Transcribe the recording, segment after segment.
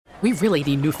We really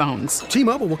need new phones.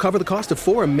 T-Mobile will cover the cost of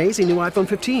 4 amazing new iPhone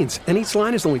 15s, and each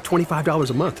line is only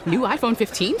 $25 a month. New iPhone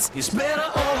 15s? It's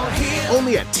better over here.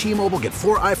 Only at T-Mobile, get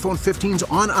 4 iPhone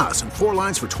 15s on us and 4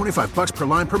 lines for $25 per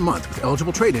line per month with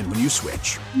eligible trade-in when you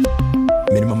switch.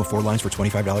 Minimum of 4 lines for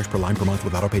 $25 per line per month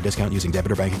with autopay discount using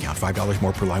debit or bank account. $5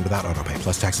 more per line without autopay,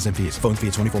 plus taxes and fees. Phone fee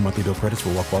at 24 monthly bill credits for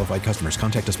well-qualified customers.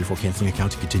 Contact us before canceling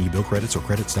account to continue bill credits or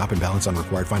credit stop and balance on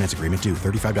required finance agreement due.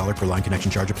 $35 per line connection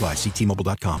charge applies. See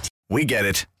T-Mobile.com. We get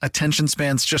it. Attention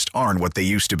spans just aren't what they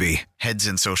used to be. Heads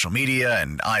in social media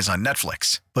and eyes on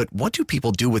Netflix. But what do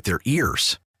people do with their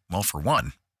ears? Well, for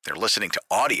one, they're listening to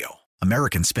audio.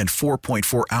 Americans spend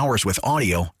 4.4 hours with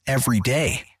audio every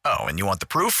day. Oh, and you want the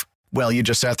proof? Well, you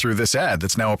just sat through this ad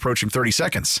that's now approaching 30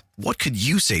 seconds. What could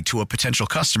you say to a potential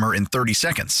customer in 30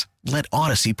 seconds? Let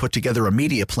Odyssey put together a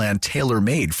media plan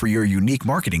tailor-made for your unique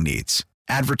marketing needs.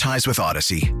 Advertise with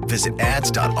Odyssey. Visit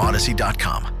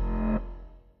ads.odyssey.com.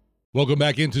 Welcome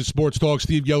back into Sports Talk.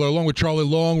 Steve Geller along with Charlie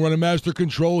Long running Master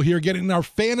Control here, getting our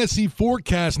fantasy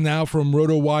forecast now from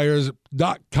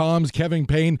RotoWires.com's Kevin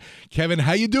Payne. Kevin,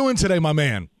 how you doing today, my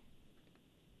man?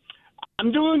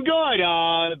 I'm doing good.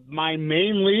 My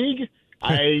main league,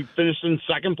 I finished in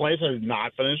second place. I did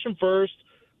not finish in first,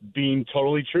 being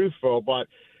totally truthful. But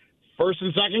first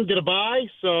and second get a bye,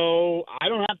 so I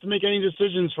don't have to make any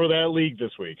decisions for that league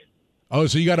this week. Oh,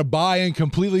 so you got a bye and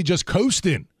completely just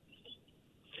coasting.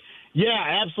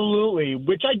 Yeah, absolutely,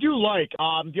 which I do like.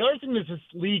 The other thing that this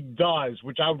league does,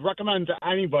 which I would recommend to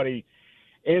anybody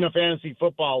in a fantasy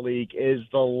football league, is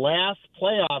the last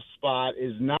playoff spot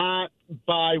is not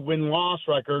by win-loss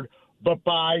record, but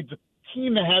by the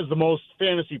team that has the most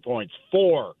fantasy points,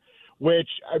 4, which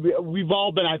we've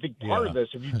all been, I think, part of this.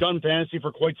 If you've done fantasy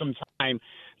for quite some time,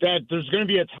 that there's going to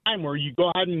be a time where you go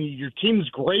ahead and your team's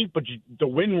great, but the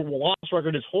win-loss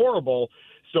record is horrible.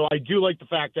 So I do like the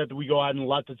fact that we go ahead and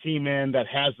let the team in that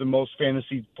has the most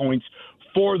fantasy points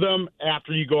for them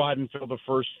after you go ahead and fill the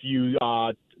first few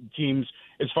teams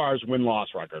as far as win-loss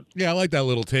record. Yeah, I like that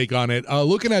little take on it.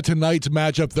 Looking at tonight's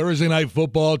matchup, Thursday Night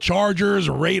Football, Chargers,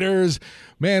 Raiders.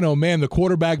 Man, oh man, the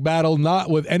quarterback battle, not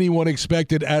what anyone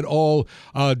expected at all.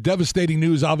 Devastating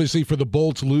news, obviously, for the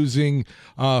Bolts losing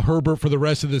Herbert for the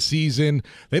rest of the season.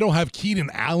 They don't have Keenan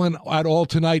Allen at all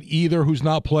tonight either, who's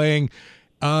not playing.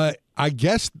 I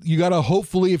guess you got to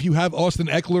hopefully, if you have Austin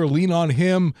Eckler, lean on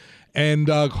him and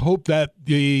hope that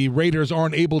the Raiders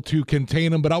aren't able to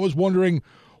contain him. But I was wondering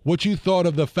what you thought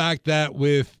of the fact that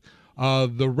with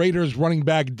the Raiders running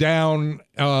back down,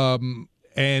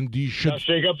 and you should Josh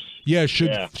Jacobs. Yeah,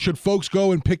 should folks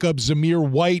go and pick up Zamir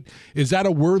White? Is that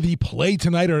a worthy play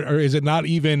tonight, or is it not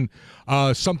even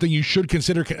something you should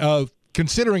consider,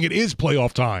 considering it is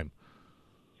playoff time?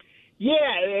 Yeah,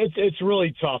 it's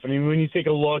really tough. I mean, when you take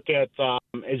a look at,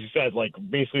 as you said, like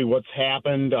basically what's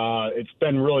happened, it's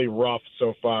been really rough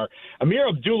so far. Amir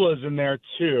Abdullah's in there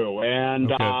too,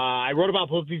 and okay. I wrote about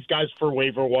both these guys for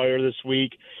Waiver Wire this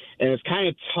week, and it's kind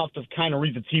of tough to kind of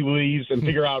read the tea leaves and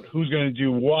figure out who's going to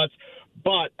do what.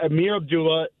 But Amir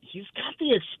Abdullah, he's got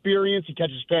the experience. He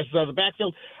catches passes out of the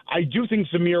backfield. I do think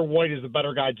Zamir White is the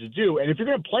better guy to do. And if you're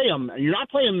going to play him, you're not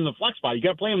playing him in the flex spot. You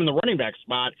got to play him in the running back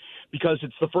spot because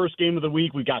it's the first game of the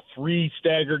week. We've got 3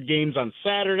 staggered games on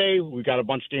Saturday. We've got a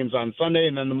bunch of games on Sunday,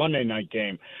 and then the Monday night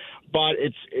game. But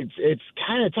it's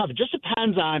kind of tough. It just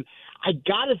depends on. I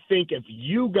got to think if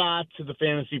you got to the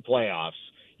fantasy playoffs,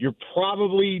 you're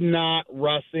probably not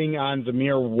resting on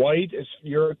Zamir White as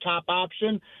your top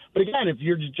option. But again, if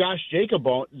you're Josh Jacobs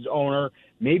owner,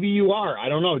 maybe you are. I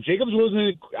don't know. Jacobs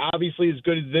wasn't obviously as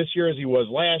good this year as he was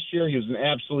last year. He was an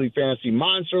absolutely fantasy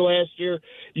monster last year.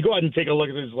 You go ahead and take a look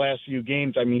at his last few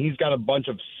games. I mean, he's got a bunch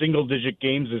of single-digit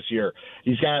games this year.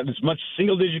 He's got as much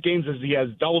single-digit games as he has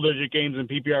double-digit games in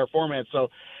PPR format. So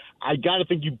I got to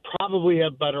think you probably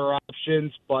have better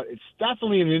options, but it's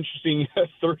definitely an interesting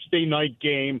Thursday night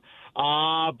game.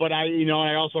 But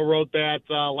I also wrote that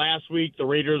last week the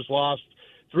Raiders lost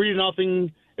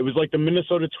 3-0. It was like the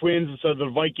Minnesota Twins instead of the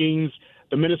Vikings.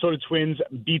 The Minnesota Twins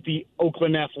beat the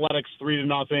Oakland Athletics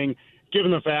 3-0,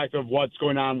 given the fact of what's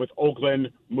going on with Oakland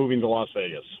moving to Las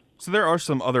Vegas. So there are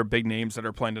some other big names that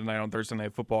are playing tonight on Thursday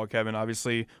Night Football, Kevin.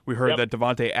 Obviously, we heard that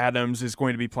Devontae Adams is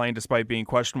going to be playing despite being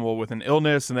questionable with an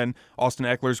illness, and then Austin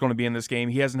Eckler is going to be in this game.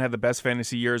 He hasn't had the best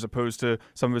fantasy year as opposed to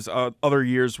some of his other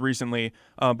years recently.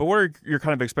 But what are your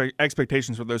kind of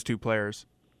expectations for those two players?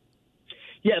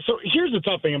 Yeah, so here's the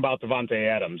tough thing about Devontae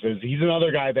Adams is he's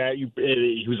another guy that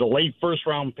he was a late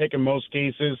first-round pick in most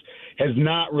cases, has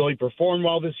not really performed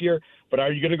well this year. But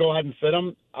are you going to go ahead and sit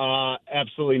him?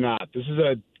 Absolutely not. This is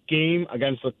a game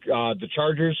against the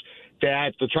Chargers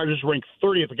that the Chargers rank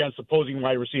 30th against opposing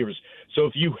wide receivers. So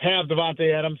if you have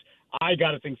Davante Adams, I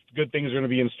got to think good things are going to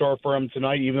be in store for him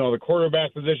tonight, even though the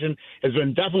quarterback position has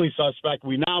been definitely suspect.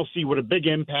 We now see what a big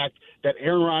impact that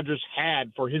Aaron Rodgers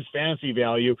had for his fantasy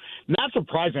value. Not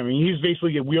surprising. I mean, he's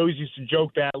basically, we always used to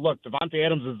joke that, look, Davante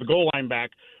Adams is the goal line back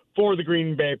for the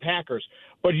Green Bay Packers.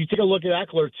 But you take a look at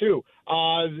Eckler, too.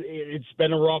 It's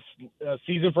been a rough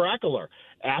season for Eckler.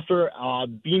 After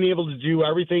being able to do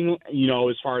everything,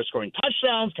 as far as scoring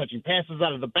touchdowns, catching passes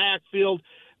out of the backfield,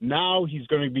 now he's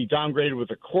going to be downgraded with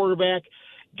a quarterback.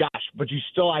 Gosh, but you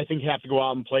still, I think, have to go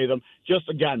out and play them. Just,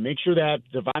 again, make sure that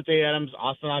Davante Adams,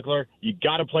 Austin Eckler, you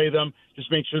got to play them.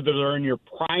 Just make sure that they're in your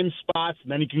prime spots,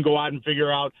 and then you can go out and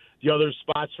figure out the other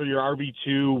spots for your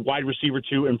RB2, wide receiver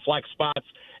 2, and flex spots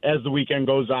as the weekend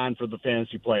goes on for the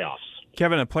fantasy playoffs.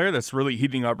 Kevin, a player that's really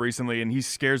heating up recently, and he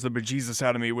scares the bejesus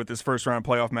out of me with this first-round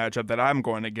playoff matchup that I'm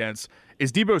going against,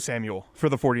 is Deebo Samuel for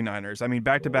the 49ers. I mean,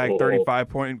 back-to-back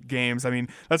 35-point games. I mean,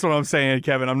 that's what I'm saying,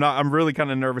 Kevin. I'm really kind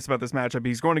of nervous about this matchup.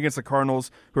 He's going against the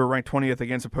Cardinals, who are ranked 20th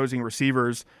against opposing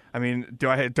receivers. I mean, do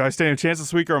I stand a chance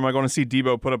this week, or am I going to see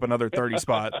Deebo put up another 30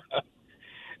 spot?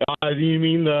 You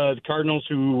mean the Cardinals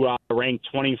who rank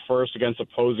 21st against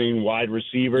opposing wide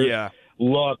receivers? Yeah.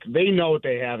 Look, they know what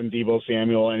they have in Deebo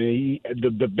Samuel, and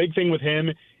the big thing with him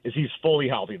is he's fully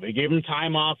healthy. They gave him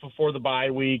time off before the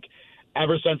bye week.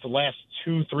 Ever since the last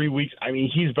 2-3 weeks, I mean,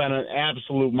 he's been an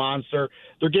absolute monster.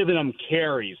 They're giving him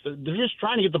carries. They're just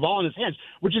trying to get the ball in his hands,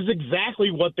 which is exactly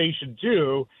what they should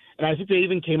do. And I think they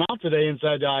even came out today and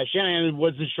said Shanahan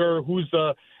wasn't sure who's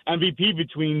the MVP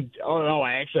between. Oh no,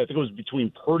 I think it was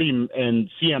between Purdy and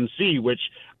CMC, which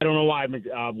I don't know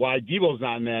why Deebo's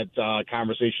not in that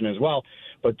conversation as well.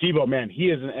 But Deebo, man, he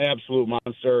is an absolute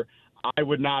monster. I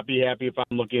would not be happy if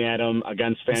I'm looking at him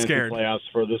against fantasy playoffs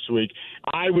for this week.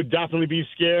 I would definitely be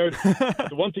scared. The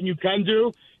one thing you can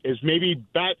do is maybe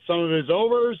bet some of his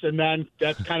overs, and then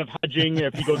that's kind of hedging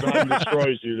if he goes ahead and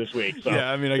destroys you this week. So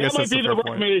yeah, I mean, I guess that might be the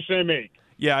recommendation I make.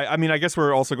 Yeah, I mean, I guess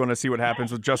we're also going to see what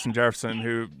happens with Justin Jefferson,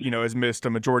 who, has missed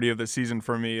a majority of the season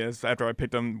for me. As after I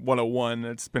picked him 101,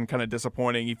 it's been kind of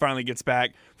disappointing. He finally gets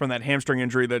back from that hamstring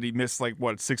injury that he missed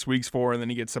 6 weeks for, and then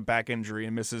he gets a back injury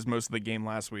and misses most of the game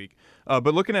last week.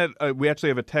 But looking at, we actually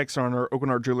have a text on our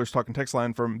Oakland Jewelers Talking text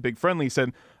line from Big Friendly. He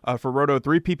said, for Roto,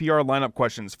 3 PPR lineup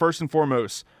questions. First and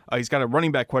foremost, he's got a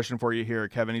running back question for you here,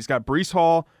 Kevin. He's got Breece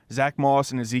Hall, Zach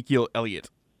Moss, and Ezekiel Elliott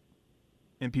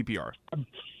in PPR.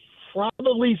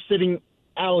 Probably sitting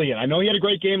Elliott. I know he had a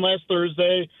great game last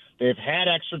Thursday. They've had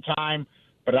extra time,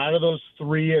 but out of those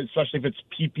 3, especially if it's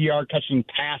PPR catching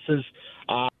passes,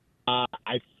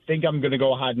 I think I'm going to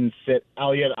go ahead and sit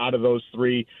Elliott out of those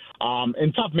 3.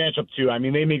 And tough matchup too. I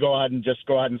mean, they may go ahead and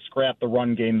scrap the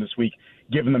run game this week,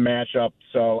 given the matchup.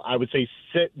 So I would say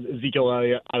sit Ezekiel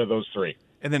Elliott out of those 3.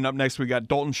 And then up next, we got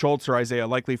Dalton Schultz or Isaiah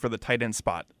Likely for the tight end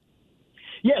spot.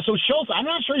 Yeah, so Schultz, I'm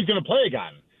not sure he's going to play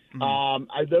again.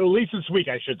 At least this week,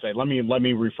 I should say. Let me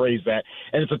rephrase that.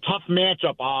 And it's a tough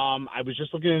matchup. I was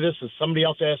just looking at this as somebody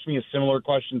else asked me a similar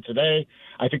question today.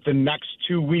 I think the next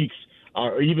 2 weeks,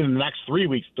 or even the next 3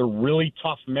 weeks, they're really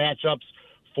tough matchups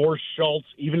for Schultz.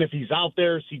 Even if he's out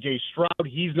there, C.J. Stroud,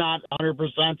 he's not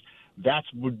 100%. That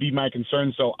would be my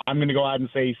concern. So I'm going to go ahead and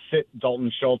say sit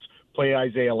Dalton Schultz, play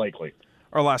Isaiah Likely.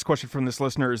 Our last question from this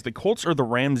listener is the Colts or the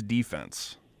Rams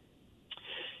defense?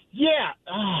 Yeah,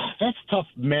 that's a tough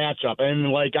matchup. And,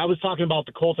 I was talking about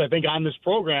the Colts, I think, on this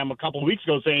program a couple of weeks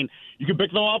ago, saying you can pick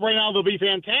them up right now, they'll be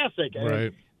fantastic. And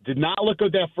right. Did not look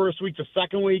good that first week. The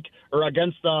second week, or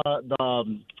against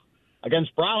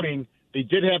against Browning, they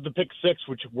did have the pick 6,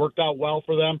 which worked out well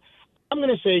for them. I'm going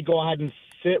to say go ahead and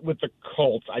sit with the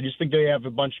Colts. I just think they have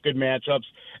a bunch of good matchups.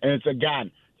 And it's, again,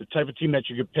 the type of team that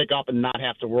you could pick up and not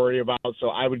have to worry about. So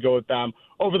I would go with them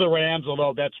over the Rams,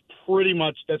 although that's pretty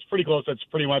close. That's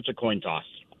pretty much a coin toss.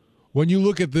 When you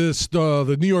look at this,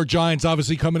 the New York Giants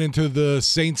obviously coming into the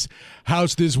Saints'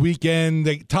 house this weekend.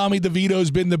 Tommy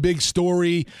DeVito's been the big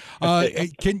story.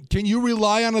 Can you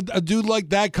rely on a dude like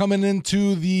that coming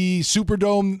into the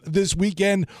Superdome this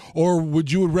weekend, or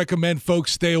would you recommend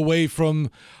folks stay away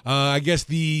from,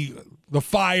 the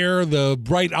fire, the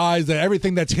bright eyes,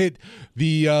 everything that's hit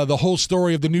the whole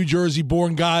story of the New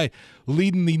Jersey-born guy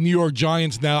leading the New York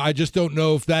Giants now? I just don't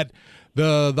know if that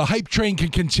the hype train can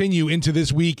continue into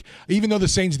this week, even though the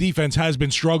Saints defense has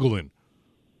been struggling.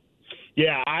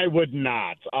 Yeah, I would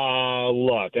not.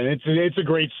 Look, and it's a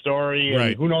great story. Right.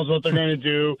 And who knows what they're going to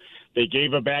do? They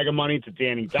gave a bag of money to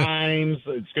Danny Dimes.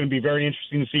 It's going to be very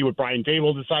interesting to see what Brian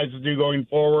Dable decides to do going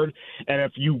forward. And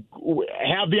if you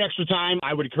have the extra time,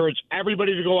 I would encourage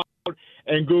everybody to go out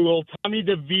and Google Tommy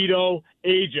DeVito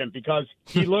agent because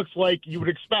he looks like you would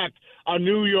expect a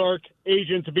New York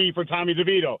agent to be for Tommy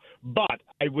DeVito. But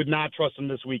I would not trust him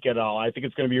this week at all. I think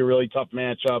it's going to be a really tough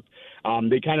matchup.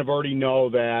 They kind of already know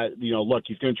that, look,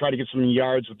 he's going to try to get some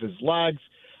yards with his legs.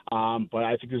 But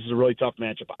I think this is a really tough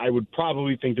matchup. I would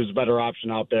probably think there's a better option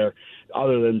out there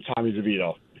other than Tommy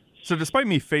DeVito. So despite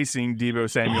me facing Deebo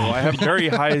Samuel, I have very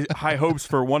high hopes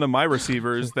for one of my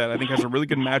receivers that I think has a really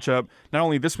good matchup, not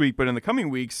only this week, but in the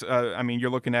coming weeks. You're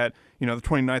looking at, the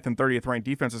 29th and 30th ranked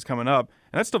defenses coming up,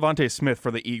 and that's Devontae Smith for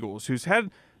the Eagles, who's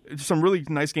had some really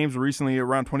nice games recently,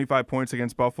 around 25 points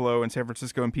against Buffalo and San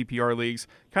Francisco in PPR leagues.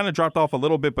 Kind of dropped off a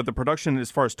little bit, but the production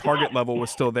as far as target level was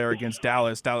still there against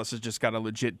Dallas. Dallas has just got a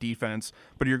legit defense.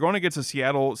 But you're going against a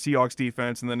Seattle Seahawks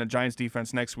defense and then a Giants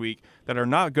defense next week that are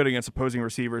not good against opposing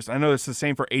receivers. I know it's the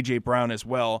same for A.J. Brown as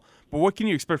well. But what can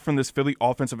you expect from this Philly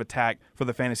offensive attack for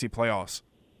the fantasy playoffs?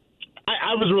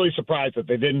 I was really surprised that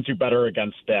they didn't do better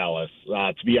against Dallas,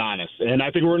 to be honest. And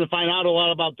I think we're going to find out a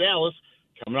lot about Dallas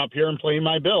coming up here and playing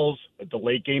my Bills at the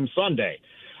late game Sunday.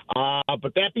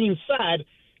 But that being said,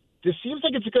 this seems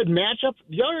like it's a good matchup.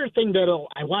 The other thing that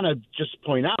I want to just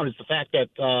point out is the fact that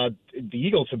the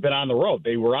Eagles have been on the road.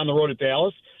 They were on the road at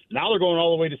Dallas. Now they're going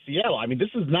all the way to Seattle. This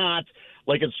is not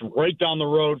like it's right down the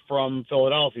road from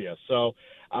Philadelphia. So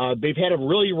they've had a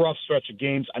really rough stretch of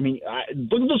games.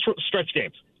 Look at those stretch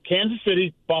games. Kansas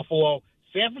City, Buffalo,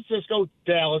 San Francisco,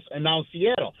 Dallas, and now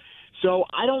Seattle. So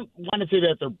I don't want to say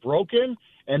that they're broken,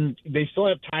 and they still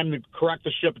have time to correct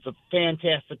the ship. It's a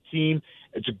fantastic team.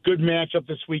 It's a good matchup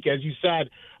this week, as you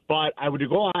said. But I would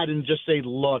go ahead and just say,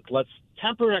 look, let's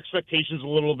temper expectations a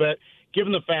little bit,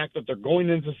 given the fact that they're going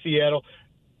into Seattle.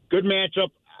 Good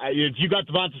matchup. If you got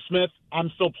Devonta Smith,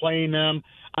 I'm still playing them.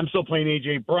 I'm still playing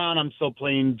A.J. Brown. I'm still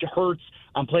playing Hurts.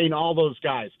 I'm playing all those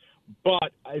guys.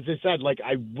 But, as I said,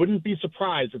 I wouldn't be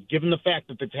surprised if, given the fact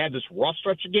that they've had this rough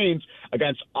stretch of games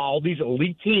against all these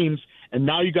elite teams, and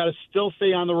now you got to still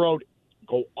stay on the road,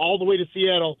 go all the way to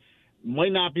Seattle,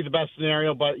 might not be the best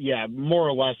scenario, but, yeah, more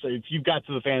or less, if you've got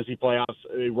to the fantasy playoffs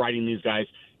riding these guys,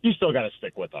 you still got to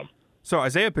stick with them. So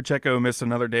Isaiah Pacheco missed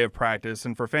another day of practice,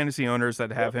 and for fantasy owners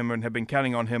that have him and have been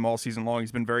counting on him all season long,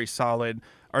 he's been very solid.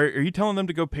 Are you telling them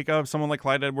to go pick up someone like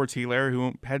Clyde Edwards-Helaire,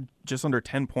 who had just under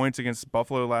 10 points against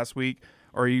Buffalo last week,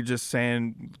 or are you just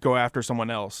saying go after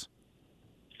someone else?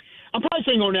 I'm probably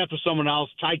saying going after someone else.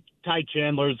 Ty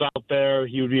Chandler's out there.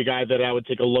 He would be a guy that I would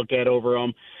take a look at over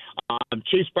him.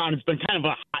 Chase Brown has been kind of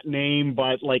a hot name,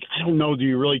 but, I don't know, do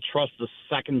you really trust the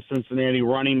second Cincinnati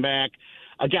running back?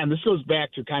 Again, this goes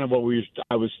back to kind of what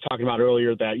I was talking about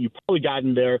earlier, that you probably got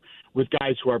in there with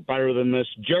guys who are better than this.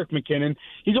 Jerick McKinnon,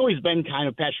 he's always been kind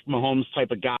of Patrick Mahomes type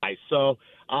of guy. So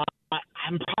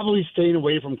I'm probably staying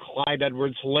away from Clyde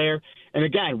Edwards-Helaire. And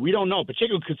again, we don't know.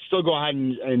 Pacheco could still go ahead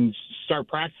and start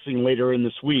practicing later in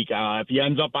this week. If he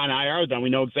ends up on IR, then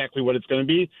we know exactly what it's going to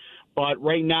be. But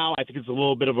right now, I think it's a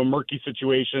little bit of a murky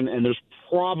situation, and there's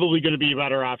probably going to be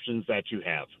better options that you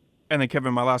have. And then,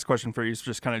 Kevin, my last question for you is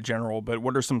just kind of general, but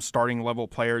what are some starting level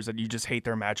players that you just hate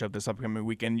their matchup this upcoming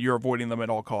weekend? You're avoiding them at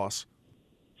all costs.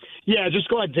 Yeah, just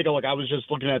go ahead and take a look. I was just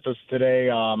looking at this today.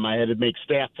 I had to make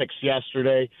staff picks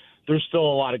yesterday. There's still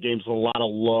a lot of games with a lot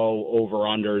of low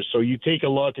over-unders. So you take a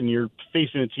look, and you're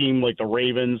facing a team like the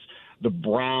Ravens, the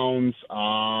Browns,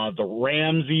 the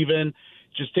Rams even.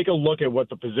 Just take a look at what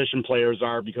the position players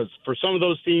are, because for some of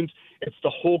those teams, it's the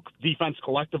whole defense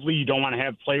collectively you don't want to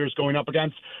have players going up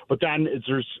against. But then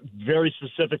there's very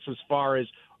specifics as far as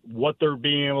what they're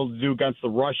being able to do against the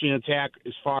rushing attack.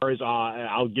 As far as,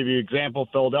 I'll give you an example,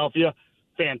 Philadelphia,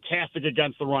 fantastic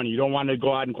against the run. You don't want to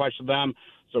go out and question them.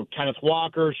 So Kenneth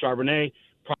Walker, Charbonnet,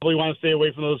 probably want to stay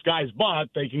away from those guys, but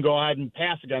they can go ahead and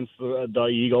pass against the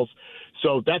Eagles.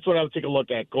 So that's what I would take a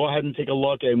look at. Go ahead and take a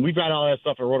look. And we've got all that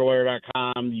stuff at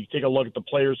rotowire.com. You take a look at the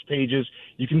players' pages.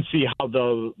 You can see how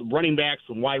the running backs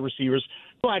and wide receivers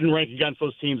go ahead and rank against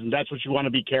those teams, and that's what you want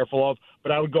to be careful of.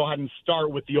 But I would go ahead and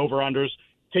start with the over-unders.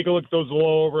 Take a look at those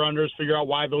low over-unders, figure out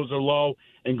why those are low,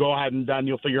 and go ahead and then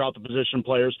you'll figure out the position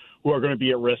players who are going to be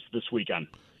at risk this weekend.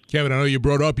 Kevin, I know you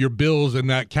brought up your Bills in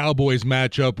that Cowboys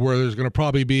matchup where there's going to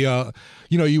probably be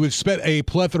you would expect a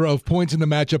plethora of points in the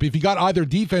matchup. If you got either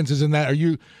defenses in that,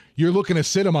 you're looking to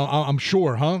sit them, I'm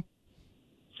sure, huh?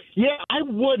 Yeah, I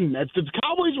wouldn't. If the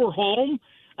Cowboys were home,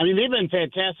 they've been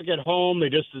fantastic at home. They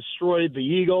just destroyed the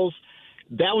Eagles.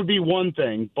 That would be one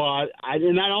thing. But I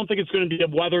don't think it's going to be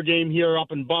a weather game here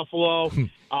up in Buffalo.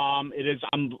 I'm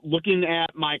looking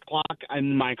at my clock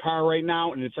in my car right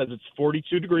now, and it says it's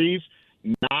 42 degrees.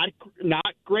 Not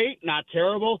great, not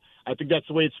terrible. I think that's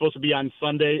the way it's supposed to be on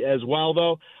Sunday as well,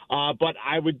 though. But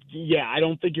I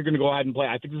don't think you're going to go ahead and play.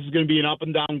 I think this is going to be an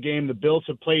up-and-down game. The Bills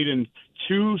have played in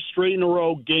 2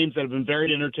 straight-in-a-row games that have been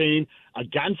very entertaining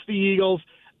against the Eagles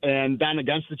and then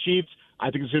against the Chiefs.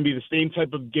 I think it's going to be the same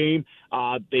type of game.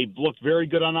 They've looked very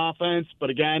good on offense, but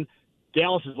again,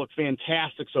 Dallas has looked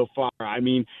fantastic so far. I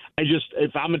mean,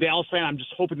 if I'm a Dallas fan, I'm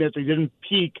just hoping that they didn't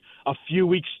peak a few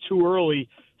weeks too early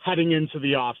heading into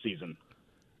the offseason.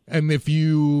 And if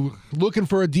you looking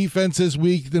for a defense this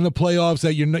week in the playoffs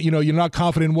that you're not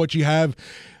confident in what you have,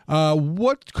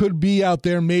 what could be out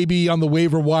there maybe on the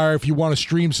waiver wire if you want to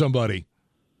stream somebody?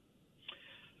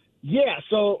 Yeah,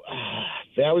 so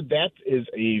that is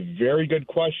a very good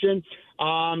question.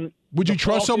 Would you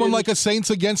trust someone like a Saints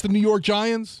against the New York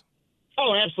Giants?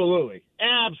 Oh, absolutely.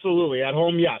 Absolutely. At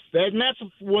home, yes. And that's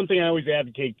one thing I always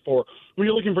advocate for. When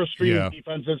you're looking for streaming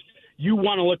defenses, you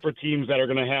want to look for teams that are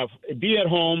going to be at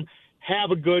home, have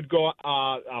a good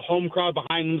a home crowd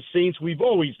behind the Saints. We've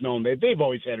always known that they've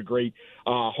always had a great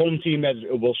home team that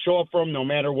will show up for them no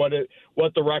matter what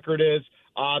the record is.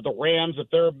 The Rams, if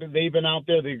they've been out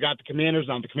there, they've got the Commanders.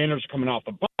 Now the Commanders are coming off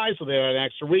the bye, so they have an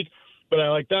extra week. But I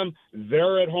like them.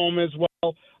 They're at home as well.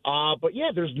 But,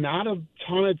 yeah, there's not a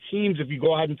ton of teams if you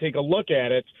go ahead and take a look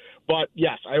at it. But,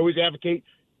 yes, I always advocate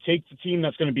take the team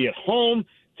that's going to be at home,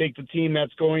 take the team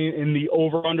that's going in the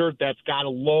over-under that's got a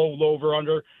low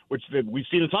over-under, which we've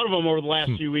seen a ton of them over the last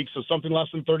few weeks, so something less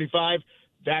than 35.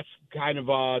 That's kind of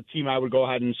a team I would go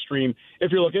ahead and stream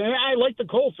if you're looking. And I like the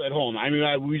Colts at home. I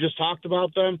mean, we just talked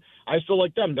about them. I still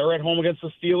like them. They're at home against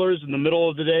the Steelers in the middle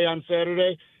of the day on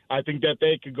Saturday. I think that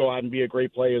they could go ahead and be a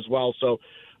great play as well. So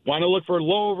want to look for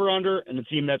low over-under, and the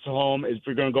team that's at home is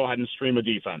we're going to go ahead and stream a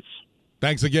defense.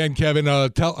 Thanks again, Kevin.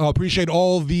 Appreciate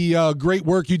all the great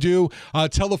work you do.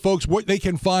 Tell the folks what they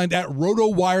can find at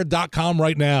rotowire.com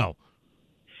right now.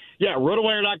 Yeah,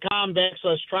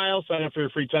 rotowire.com/trial. Sign up for your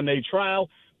free 10-day trial.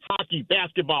 Hockey,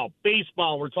 basketball,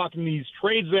 baseball. We're talking these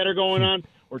trades that are going on.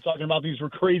 We're talking about these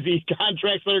crazy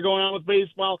contracts that are going on with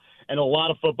baseball and a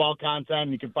lot of football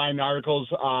content. You can find articles,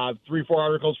 3-4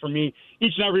 articles from me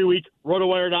each and every week.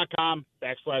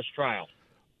 rotowire.com/trial.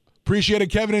 Appreciate it,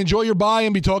 Kevin. Enjoy your bye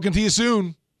and be talking to you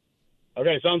soon.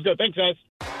 Okay, sounds good. Thanks, guys.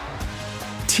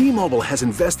 T-Mobile has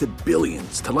invested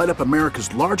billions to light up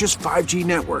America's largest 5G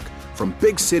network, from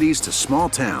big cities to small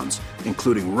towns,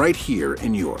 including right here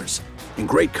in yours. And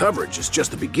great coverage is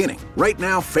just the beginning. Right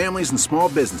now, families and small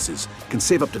businesses can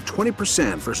save up to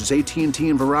 20% versus AT&T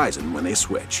and Verizon when they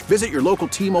switch. Visit your local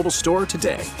T-Mobile store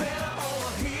today.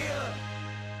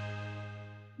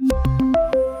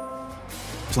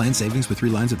 Plan savings with 3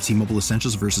 lines of T-Mobile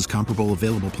Essentials versus comparable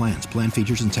available plans. Plan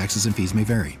features and taxes and fees may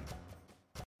vary.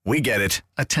 We get it.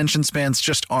 Attention spans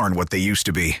just aren't what they used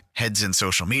to be. Heads in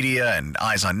social media and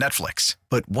eyes on Netflix.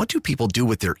 But what do people do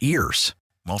with their ears?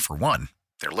 Well, for one,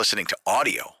 they're listening to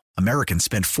audio. Americans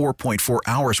spend 4.4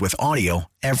 hours with audio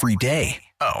every day.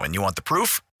 Oh, and you want the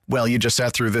proof? Well, you just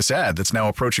sat through this ad that's now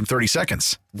approaching 30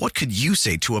 seconds. What could you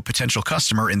say to a potential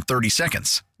customer in 30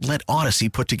 seconds? Let Odyssey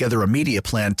put together a media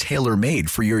plan tailor-made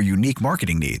for your unique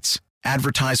marketing needs.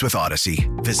 Advertise with Odyssey.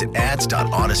 Visit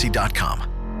ads.odyssey.com.